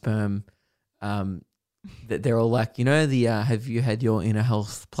my sperm that they're all like, you know, the have you had your Inner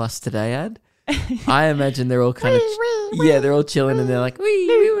Health Plus today ad? I imagine they're all kind of they're all chilling and they're like, Luke.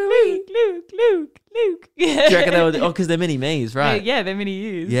 Yeah. Do you reckon they would? Oh, because they're mini me's, right? Yeah, they're mini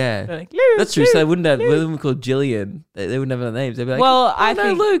U's. Yeah, They're like, Luke, that's true. So they wouldn't have. They wouldn't be called Jillian. They wouldn't have names. They'd be like, Well, oh, I no,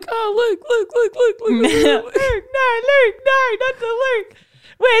 think Luke. Oh, Luke. Luke, no, not the Luke.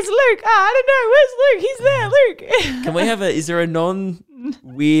 Where's Luke? I don't know. Where's Luke? He's there, Luke. Can we have is there a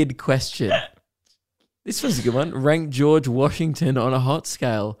non-weird question? This was a good one. Rank George Washington on a hot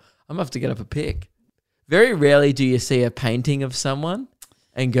scale. I'm going to have to get up a pic. Very rarely do you see a painting of someone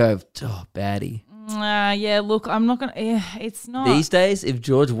and go, oh, baddie. Yeah, look, I'm not going to, it's not. These days, if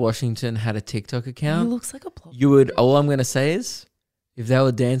George Washington had a TikTok account, he looks like a blob. you would, all I'm going to say is, if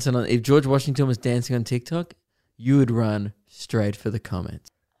George Washington was dancing on TikTok, you would run straight for the comments.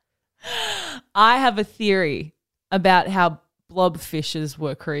 I have a theory about how blobfishes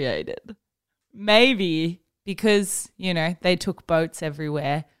were created. Maybe because, you know, they took boats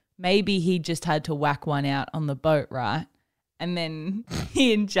everywhere. Maybe he just had to whack one out on the boat, right? And then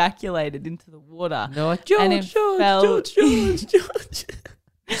he ejaculated into the water. No, like, George. And it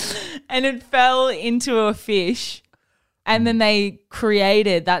fell into a fish. And then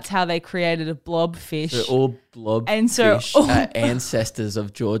that's how they created a blobfish. So all blobfish And so are ancestors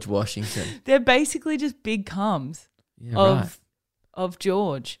of George Washington. They're basically just big cums of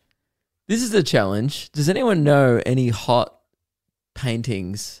George. This is the challenge. Does anyone know any hot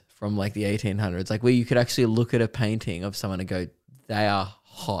paintings from like the 1800s? Like where you could actually look at a painting of someone and go, they are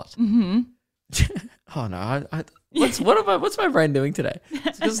hot. Mm-hmm. Oh no. What's my brain doing today?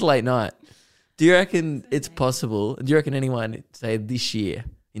 It's just late night. Do you reckon it's possible? Do you reckon anyone, say this year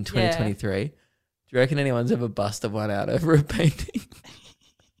in 2023, do you reckon anyone's ever busted one out over a painting?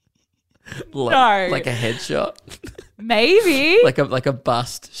 No. Like a headshot? Maybe. like a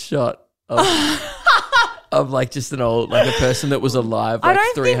bust shot of, of like just an old, like a person that was alive like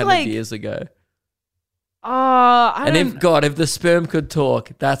 300 years ago. If the sperm could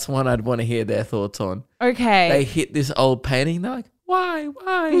talk, that's one I'd want to hear their thoughts on. Okay. They hit this old painting, they're like, why? What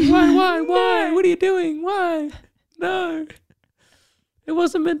are you doing? Why? No. It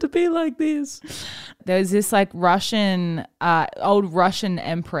wasn't meant to be like this. There was this like old Russian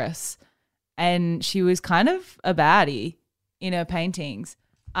empress, and she was kind of a baddie in her paintings.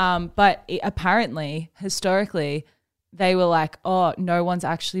 But apparently, historically, they were like, oh, no one's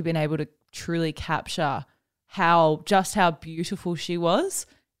actually been able to truly capture how beautiful she was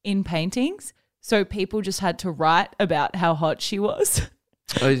in paintings. So people just had to write about how hot she was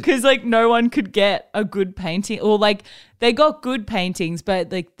because like no one could get a good painting, or like they got good paintings,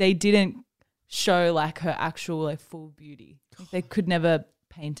 but like they didn't show like her actual like full beauty. Like, they could never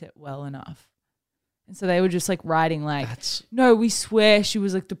paint it well enough. And so they were just like writing like, no, we swear she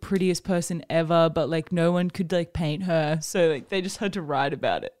was like the prettiest person ever, but like no one could like paint her. So like they just had to write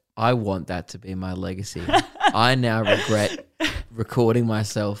about it. I want that to be my legacy. I now regret recording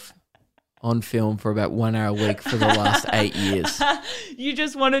myself on film for about 1 hour a week for the last 8 years. You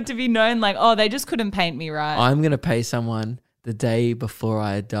just wanted to be known like, oh, they just couldn't paint me right. I'm going to pay someone the day before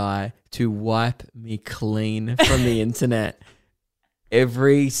I die to wipe me clean from the internet.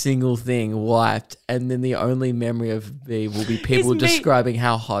 Every single thing wiped, and then the only memory of me will be people describing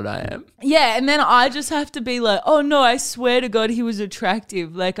how hot I am. Yeah, and then I just have to be like, oh no, I swear to God he was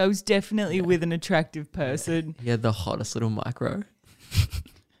attractive. Like I was definitely with an attractive person. He had the hottest little micro.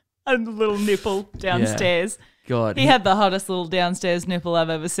 And the little nipple downstairs. Yeah. God. He had the hottest little downstairs nipple I've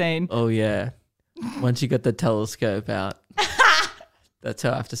ever seen. Oh yeah. Once you got the telescope out. That's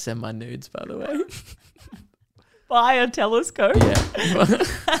how I have to send my nudes, by the way. Buy a telescope? Yeah.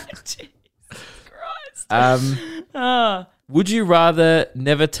 Jesus Christ. Would you rather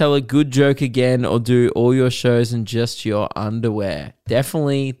never tell a good joke again or do all your shows in just your underwear?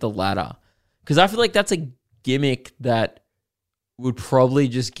 Definitely the latter. Because I feel like that's a gimmick that would probably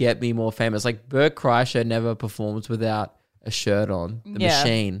just get me more famous. Like Bert Kreischer never performs without a shirt on. The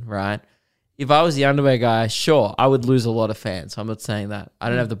Machine, right? If I was the underwear guy, sure, I would lose a lot of fans. I'm not saying that. I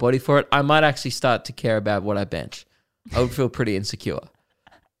don't have the body for it. I might actually start to care about what I bench. I would feel pretty insecure.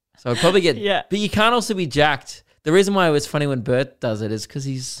 So I'd probably get... Yeah. But you can't also be jacked. The reason why it was funny when Bert does it is because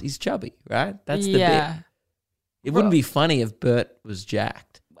he's chubby, right? That's the bit. It wouldn't be funny if Bert was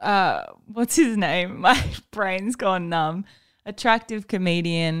jacked. What's his name? My brain's gone numb. Attractive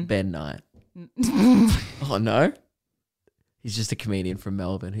comedian. Ben Knight. Oh, no? He's just a comedian from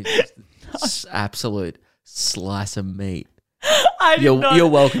Melbourne who's just an absolute slice of meat. You're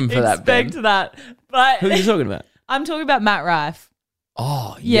welcome for that, Ben. Expect that. But who are you talking about? I'm talking about Matt Rife.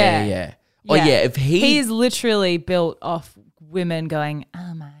 Oh, yeah, Yeah. yeah. Oh, yeah. If he's literally built off women going,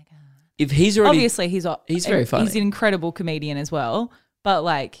 oh my God. if he's already Obviously, he's very funny. He's an incredible comedian as well. But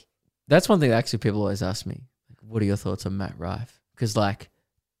like, That's one thing that actually people always ask me. Like, what are your thoughts on Matt Rife? Because like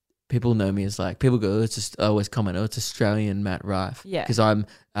people know me as like people go, oh, it's just I always comment, oh, it's Australian Matt Rife. Yeah. Because I'm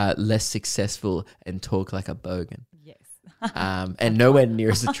less successful and talk like a bogan. yes, And nowhere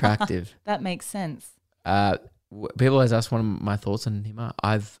near as attractive. that makes sense. People always ask one of my thoughts on him.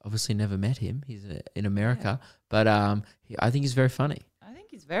 I've obviously never met him. He's in America, but I think he's very funny. I think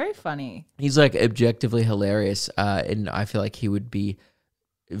he's very funny. He's like objectively hilarious, and I feel like he would be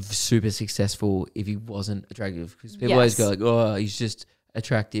super successful if he wasn't attractive. Because people always go like, "Oh, he's just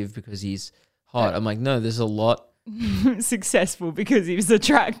attractive because he's hot." I'm like, no, there's a lot. Successful because he was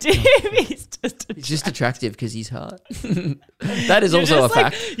attractive. He's just attractive because he's hot. That is also a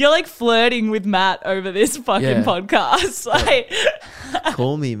fact. You're like flirting with Matt over this fucking podcast. Like,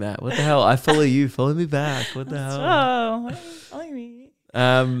 call me Matt. What the hell? I follow you. Follow me back. What the hell? oh, why are you following me?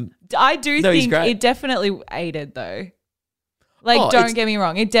 I do he's think great. it definitely aided though. Like, Oh, don't get me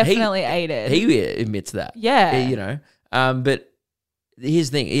wrong, it definitely aided. He admits that. Yeah. You know. But here's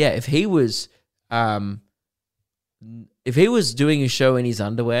the thing. Yeah, if he was doing a show in his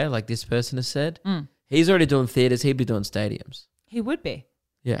underwear, like this person has said, he's already doing theaters. He'd be doing stadiums. He would be.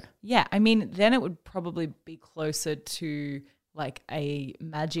 Yeah. Yeah. I mean, then it would probably be closer to like a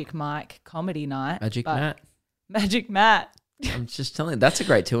Magic Mike comedy night. Magic but- Matt. Magic Matt. I'm just telling you, that's a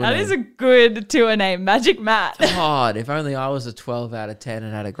great tour That name. is a good tour name, Magic Matt. God, if only I was a 12 out of 10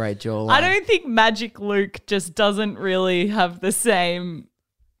 and had a great jawline. I don't think Magic Luke just doesn't really have the same.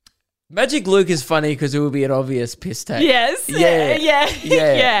 Magic Luke is funny because it would be an obvious piss take. Yes. Yeah. Yeah.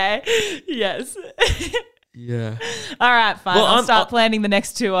 Yeah. Yes. Yeah. All right, fine. Well, I'll start planning the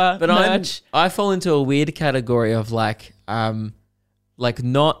next tour. But merch. I fall into a weird category of like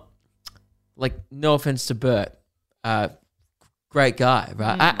not, like, no offense to Bert, great guy,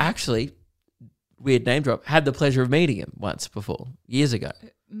 right? I actually, weird name drop, had the pleasure of meeting him once before, years ago.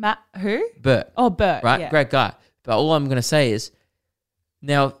 Matt, who? Bert. Oh, Bert. Right? Yeah. Great guy. But all I'm going to say is,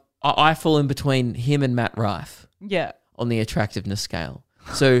 now I fall in between him and Matt Rife Yeah. on the attractiveness scale.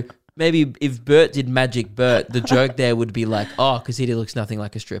 So maybe if Bert did Magic Bert, the joke there would be like, oh, because he looks nothing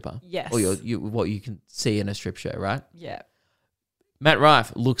like a stripper. Yes. Or what you can see in a strip show, right? Yeah. Matt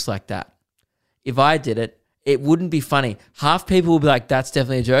Rife looks like that. If I did it, it wouldn't be funny. Half people would be like, that's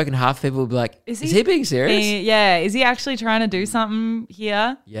definitely a joke. And half people would be like, is he being serious? Yeah. Is he actually trying to do something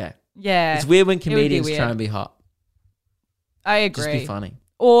here? Yeah. Yeah. It's weird when would be comedians weird. try and be hot. I agree. Just be funny.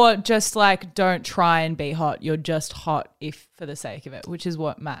 Or just like don't try and be hot. You're just hot if for the sake of it, which is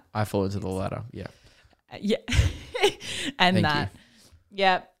what Matt. I fall into the latter. Yeah. Yeah. And Thank that.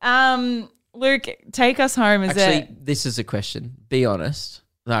 Yeah. Luke, take us home. Actually, this is a question. Be honest.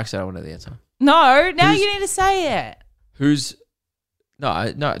 No, actually, I don't know the answer. No, now Who's- you need to say it.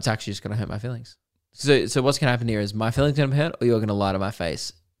 No, it's actually just going to hurt my feelings. So what's going to happen here is my feelings going to be hurt or you're going to lie to my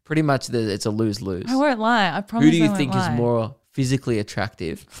face. Pretty much it's a lose-lose. I won't lie. I promise. Who do I you won't think lie. is more physically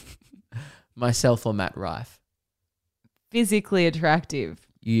attractive? Myself or Matt Rife? physically attractive?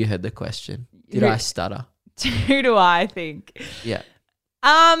 You heard the question. Did Who- I stutter? Who do I think? Yeah.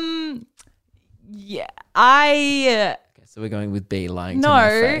 Yeah, I Okay, so we're going with B, lying to my no.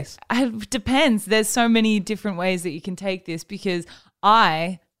 face. It depends. There's so many different ways that you can take this because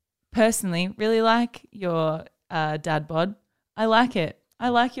I personally really like your dad bod. I like it. I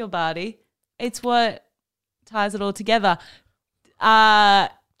like your body. It's what ties it all together.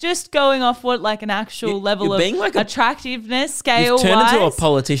 Just going off what like an actual level you're of being like a- attractiveness scale You've turned into a wise.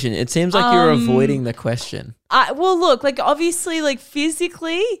 politician. It seems like you're avoiding the question. Well, look, like obviously, like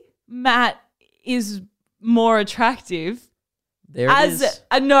physically, Matt is more attractive There it is.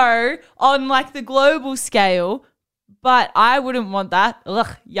 no, on like the global scale, but I wouldn't want that. Ugh,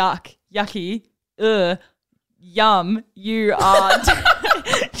 yuck, yucky, yum. You are,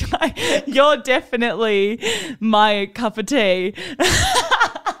 you're definitely my cup of tea.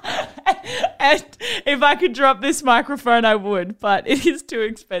 And if I could drop this microphone, I would, but it is too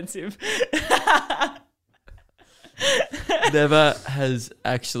expensive. Never has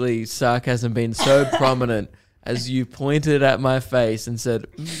actually sarcasm been so prominent as you pointed at my face and said,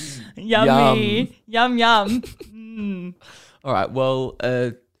 Yummy. Yum, yum. Mm. all right, well,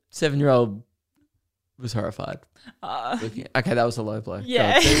 a 7-year-old was horrified. Okay, that was a low blow.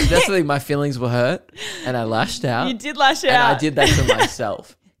 Yeah. God, so definitely my feelings were hurt and I lashed out. You did lash and out. I did that to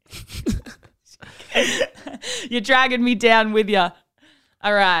myself. You're dragging me down with you.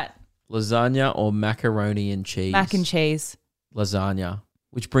 All right. Lasagna or macaroni and cheese? Mac and cheese. Lasagna.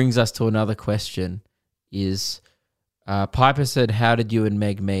 Which brings us to another question is, Piper said, "How did you and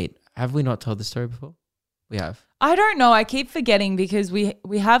Meg meet?" Have we not told this story before? We have. I don't know. I keep forgetting because we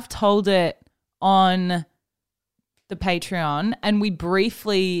have told it on the Patreon and we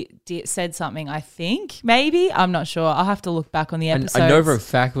briefly said something, I think, maybe. I'm not sure. I'll have to look back on the And episode. I know for a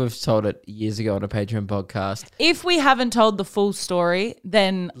fact we've told it years ago on a Patreon podcast. If we haven't told the full story,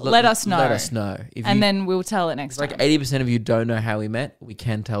 then let us know. Let us know. Then we'll tell it next time. Like 80% of you don't know how we met. We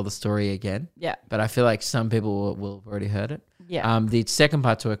can tell the story again. Yeah. But I feel like some people will have already heard it. Yeah. The second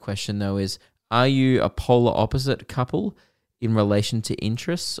part to her question, though, is are you a polar opposite couple in relation to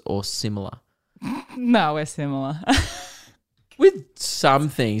interests or similar? No, we're similar. With some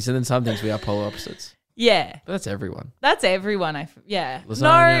things, and then some things we are polar opposites. Yeah. But that's everyone. That's everyone. Yeah.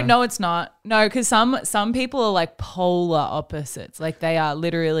 Lasagna. No, it's not. No, because some people are like polar opposites. Like they are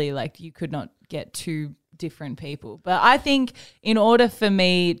literally like you could not get two different people. But I think in order for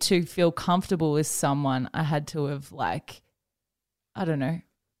me to feel comfortable with someone, I had to have like, I don't know,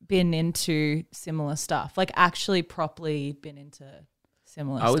 been into similar stuff. Like actually properly been into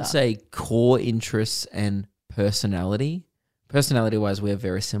similar stuff. I would say core interests and personality. Personality-wise, we're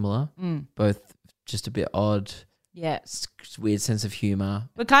very similar. Both just a bit odd. Yeah. Weird sense of humor.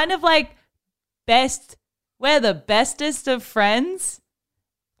 We're kind of like we're the bestest of friends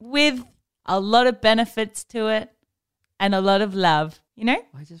with a lot of benefits to it and a lot of love, you know?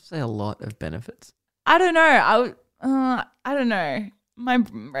 I just say a lot of benefits. I don't know. I don't know. My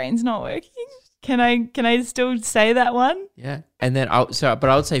brain's not working. Can I still say that one? Yeah. And then I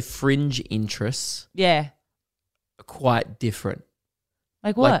would say fringe interests Yeah. are quite different.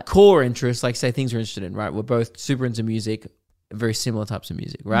 Like what? Like core interests, like say things we're interested in, right? We're both super into music, very similar types of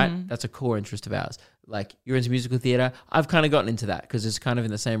music, right? Mm-hmm. That's a core interest of ours. Like you're into musical theatre. I've kind of gotten into that because it's kind of in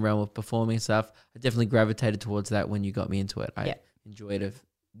the same realm of performing stuff. I definitely gravitated towards that when you got me into it. I enjoyed it.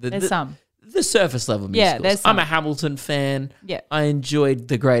 There's some. The surface level Yeah, musicals. there's some. I'm a Hamilton fan. Yeah. I enjoyed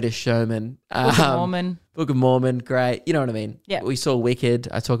The Greatest Showman. Book of Mormon. Book of Mormon, great. You know what I mean? Yeah. We saw Wicked.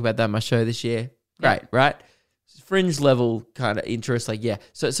 I talk about that in my show this year. Great, right? Fringe level kind of interest, like, yeah.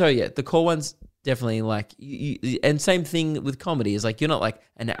 So yeah, the core ones definitely like, and same thing with comedy is like, you're not like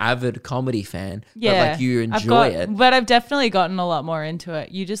an avid comedy fan, but like you enjoy it. But I've definitely gotten a lot more into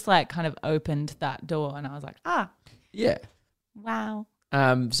it. You just like kind of opened that door and I was like, Yeah. wow.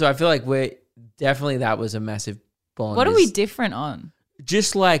 So I feel like that was a massive bond. What are we different on?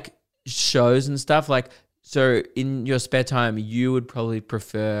 Just like shows and stuff, like, so in your spare time, you would probably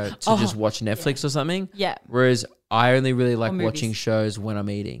prefer to just watch Netflix or something. Yeah. Whereas I only really like movies. watching shows when I'm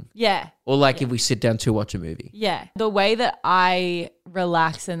eating. Yeah. Or like if we sit down to watch a movie. Yeah. The way that I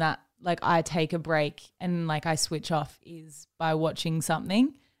relax and that like I take a break and like I switch off is by watching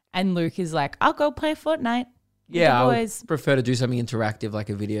something. And Luke is like, I'll go play Fortnite. Yeah, I boys. would prefer to do something interactive like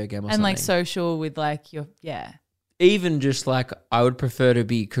a video game or And something. like social with like Even just like I would prefer to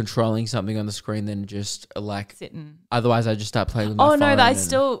be controlling something on the screen than just like sitting. Otherwise I just start playing with my Oh phone.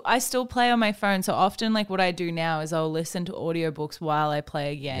 no, I still play on my phone. So often like what I do now is I'll listen to audiobooks while I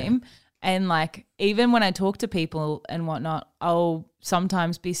play a game. And like even when I talk to people and whatnot, I'll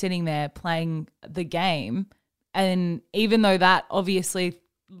sometimes be sitting there playing the game. And even though that obviously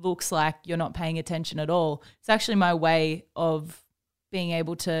looks like you're not paying attention at all, it's actually my way of being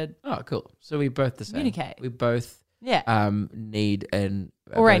able to Oh, cool. So we both the same. communicate. We both need and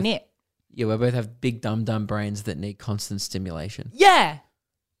Or I knit. Yeah, we both have big dumb brains that need constant stimulation. Yeah.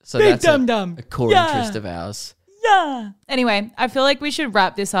 So Big that's dum-dum. a core Yeah. interest of ours. Yeah. Anyway, I feel like we should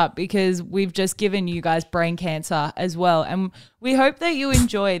wrap this up because we've just given you guys brain cancer as well. And we hope that you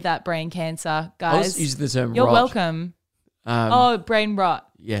enjoy that brain cancer, I was guys. using the term You're rot. welcome. Brain rot.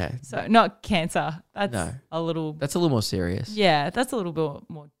 Yeah. So not cancer. That's No. a little. That's a little more serious. Yeah, that's a little bit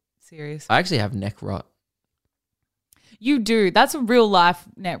more serious. I actually have neck rot. You do. That's a real life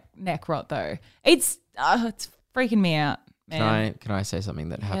neck rot though. It's freaking me out, man. Can I say something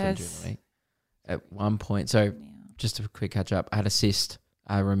that happened during Yes. the week? At one point, so just a quick catch up, I had a cyst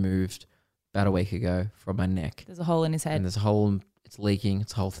I removed about a week ago from my neck. There's a hole in his And head. there's a hole, it's leaking,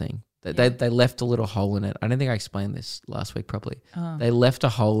 it's a whole thing. They left a little hole in it. I don't think I explained this last week properly. Oh. They left a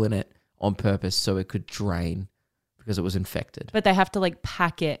hole in it on purpose so it could drain because it was infected. But they have to like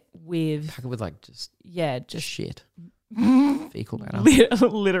pack it with Pack it with like just just shit. Fecal matter.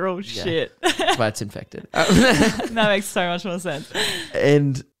 literal shit. That's why it's infected. That makes so much more sense.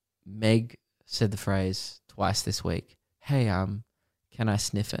 And Meg said the phrase twice this week, hey, can I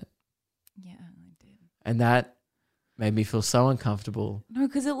sniff it? Yeah, I did. And that made me feel so uncomfortable. No,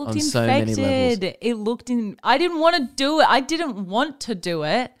 because it looked On so many infected. It looked in. I didn't want to do it. I didn't want to do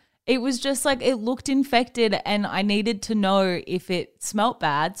it. It was just like it looked infected and I needed to know if it smelt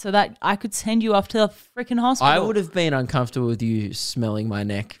bad so that I could send you off to the freaking hospital. I would have been uncomfortable with you smelling my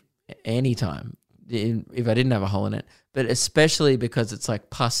neck anytime if I didn't have a hole in it. But especially because it's like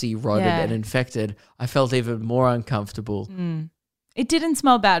pussy, rotted and infected, I felt even more uncomfortable. It didn't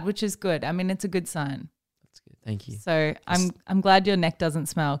smell bad, which is good. I mean, it's a good sign. That's good. Thank you. So I'm glad your neck doesn't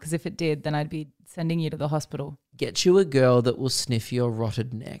smell because if it did, then I'd be sending you to the hospital. Get you a girl that will sniff your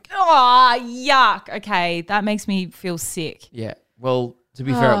rotted neck. Oh, yuck. Okay, that makes me feel sick. Yeah. Well, to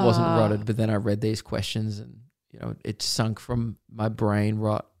be fair, it wasn't rotted, but then I read these questions and, you know, it sunk from my brain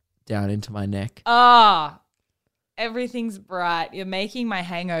rot down into my neck. Everything's bright. You're making my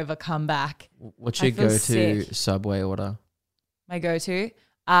hangover come back. What's your go-to Subway order? My go-to?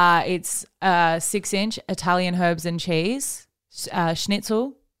 It's 6-inch Italian herbs and cheese,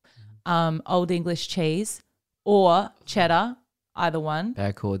 schnitzel, Old English cheese, or cheddar, either one.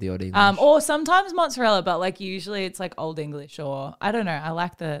 Bad call the Old English. Or sometimes mozzarella, but like usually it's like Old English or I don't know. I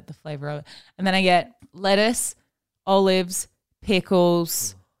like the flavor of it. And then I get lettuce, olives,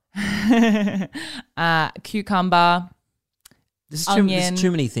 pickles, cucumber, onion. There's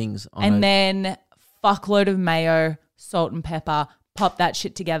too many things on and then fuckload of mayo, salt and pepper. Pop that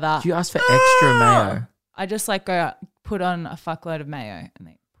shit together. Do you ask for extra mayo? I just like go put on a fuckload of mayo and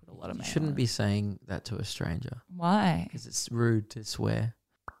they put a lot of mayo. You shouldn't be saying that to a stranger. Why? Because it's rude to swear.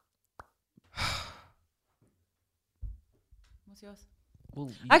 What's yours?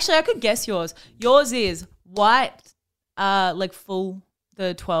 Well, Actually, I could guess yours. Yours is white, like full,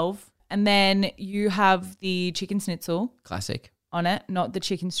 the 12. And then you have the chicken schnitzel classic. on it, not the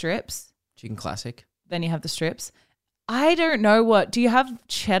chicken strips. Chicken classic. Then you have the strips. I don't know what. Do you have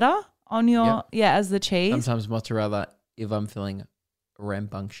cheddar on your, as the cheese? Sometimes mozzarella if I'm feeling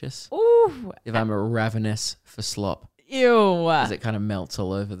rambunctious. Ooh. If I'm ravenous for slop. Ew. Because it kind of melts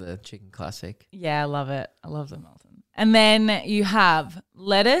all over the chicken classic. Yeah, I love it. I love the melton. And then you have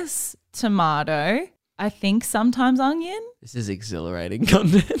lettuce, tomato, I think sometimes onion. This is exhilarating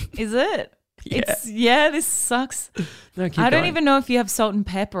content. Is it? Yeah. This sucks. No, keep I don't going. even know if you have salt and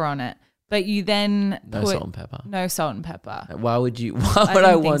pepper on it, but you then No salt and pepper. No salt and pepper. Why would I didn't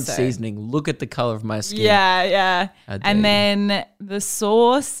think want so. seasoning? Look at the color of my skin. Yeah. How dare And you. then the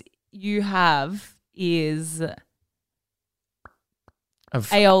sauce you have is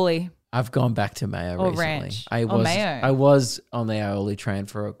aioli. I've gone back to mayo Or recently. ranch. I Or was mayo. I was on the aioli train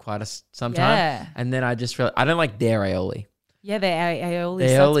for some time. Yeah. And then I just realized I don't like their aioli. Yeah, the aioli The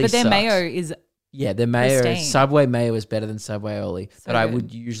sucks, aioli but their sucks. mayo is Yeah, the mayo, Pristine. Subway mayo is better than Subway aioli. So but I good.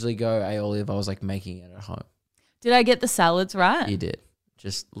 would usually go aioli if I was like making it at home. Did I get the salads right? You did.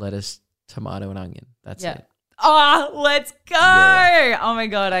 Just lettuce, tomato, and onion. That's it. Oh, let's go. Yeah. Oh my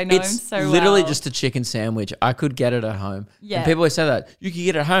God, I know him It's so literally well. just a chicken sandwich. I could get it at home. Yeah. And people always say that. You could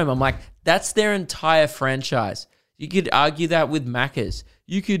get it at home. I'm like, that's their entire franchise. You could argue that with Macca's.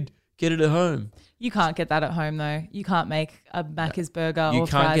 You could get it at home. You can't get that at home though. You can't make a Macca's burger You or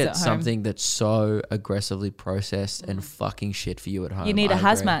can't fries get at home. something that's so aggressively processed and fucking shit for you at home. You need a I agree.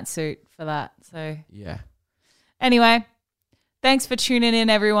 hazmat suit for that. So Yeah. anyway, thanks for tuning in,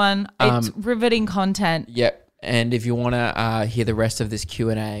 everyone. It's riveting content. Yep. And if you want to hear the rest of this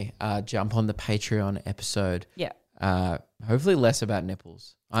Q&A, jump on the Patreon episode. Yeah. Hopefully less about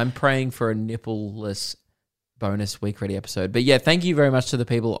nipples. I'm praying for a nipple-less bonus week ready episode. But yeah, thank you very much to the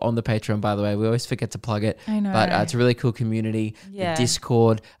people on the Patreon, by the way. We always forget to plug it. I know. But it's a really cool community. Yeah. The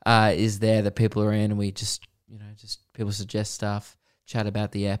Discord is there that people are in, and we just people suggest stuff, chat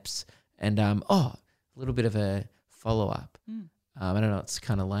about the apps, and a little bit of a follow-up. I don't know, it's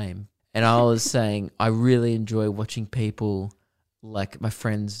kind of lame. And I was saying I really enjoy watching people, like my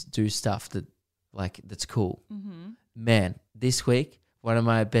friends, do stuff that's cool. Mm-hmm. Man, this week, one of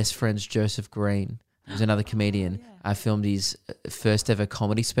my best friends, Joseph Green, who's another comedian, I filmed his first ever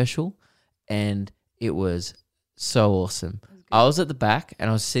comedy special, and it was so awesome. I was at the back, and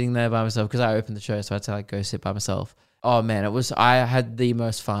I was sitting there by myself because I opened the show, so I had to go sit by myself. Oh man, I had the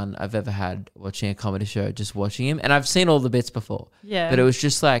most fun I've ever had watching a comedy show, just watching him. And I've seen all the bits before. Yeah. But it was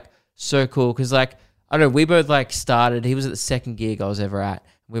just so cool because I don't know, we both started, he was at the second gig I was ever at.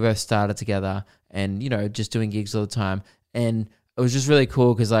 We both started together and, just doing gigs all the time. And it was just really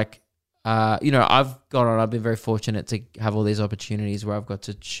cool because I've been very fortunate to have all these opportunities where I've got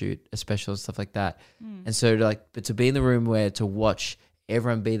to shoot a special and stuff like that. And so but to be in the room where to watch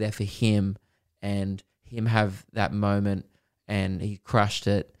everyone be there for him and him have that moment and he crushed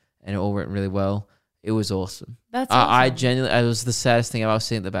it and it all went really well. It was awesome. That's I awesome. genuinely, it was the saddest thing. I was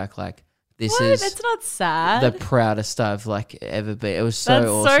sitting at the back this What? is That's not sad. the proudest I've like ever been. It was so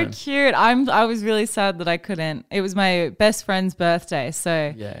That's awesome. so cute. I was really sad that I couldn't. It was my best friend's birthday,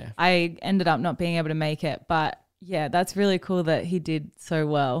 so Yeah. I ended up not being able to make it. But yeah, that's really cool that he did so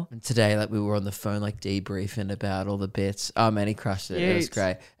well. And today, like we were on the phone, like debriefing about all the bits. Oh man, he crushed it. It was Cute.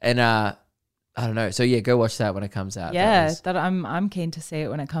 great. And I don't know. So yeah, go watch that when it comes out. Yeah, that I'm keen to see it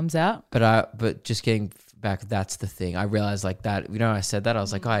when it comes out. But just getting back, that's the thing. I realized like that. You know, when I said that, I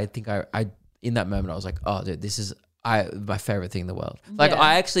was like, oh, I think I in that moment I was like, oh, dude, this is my favorite thing in the world. Like Yeah.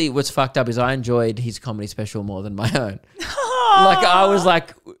 I actually, what's fucked up is I enjoyed his comedy special more than my own. Like I was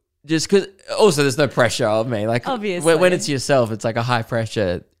like, just because. Also, there's no pressure of me. Like Obviously. when it's yourself, it's like a high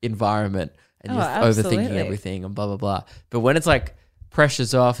pressure environment, and you're overthinking absolutely. everything and blah blah blah. But when it's like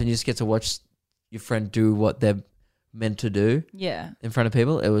pressure's off and you just get to watch your friend do what they're meant to do Yeah, in front of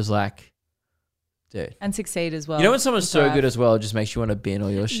people, it was like, dude. and succeed as well. You know when someone's so Thrive. good as well, it just makes you want to bin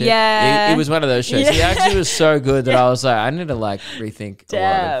all your shit. Yeah. It was one of those shows. He Yeah. actually was so good that I was like, I need to like rethink a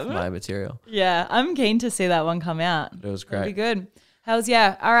lot of Damn. my material. Yeah, I'm keen to see that one come out. It was That'd be great. good. Hells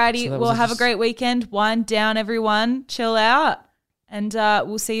yeah. Alrighty, So that well, was have a just- great weekend. Wind down, everyone. Chill out. And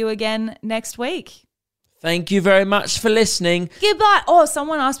we'll see you again next week. Thank you very much for listening. Goodbye. Oh,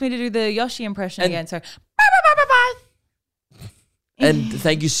 someone asked me to do the Yoshi impression And- again. So, bye. And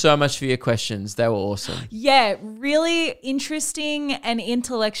thank you so much for your questions. They were awesome. Yeah, really interesting and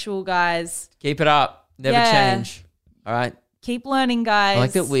intellectual, guys. Keep it up. Never Yeah. change. All right. Keep learning, guys. I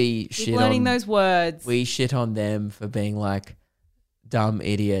like that we Keep shit learning on those words. we shit on them for being like dumb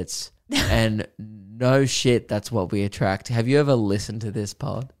idiots. And no shit, that's what we attract. Have you ever listened to this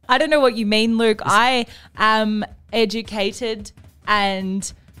pod? I don't know what you mean, Luke. I am educated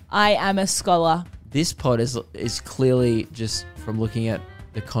and I am a scholar. This pod is clearly, just from looking at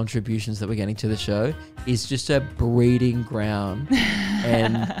the contributions that we're getting to the show, is just a breeding ground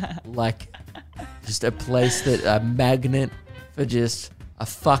and like just a place that a magnet for just a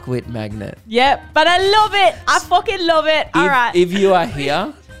fuckwit magnet. Yep, but I love it. I fucking love it. All right. If you are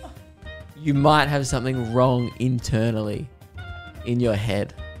here, you might have something wrong internally in your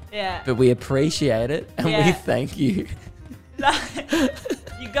head, Yeah. but we appreciate it and we Yeah. thank you.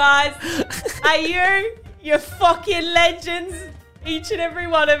 You guys, are you're fucking legends. Each and every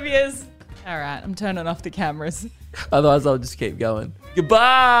one of yous. All right, I'm turning off the cameras. Otherwise, I'll just keep going.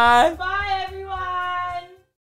 Goodbye. Bye.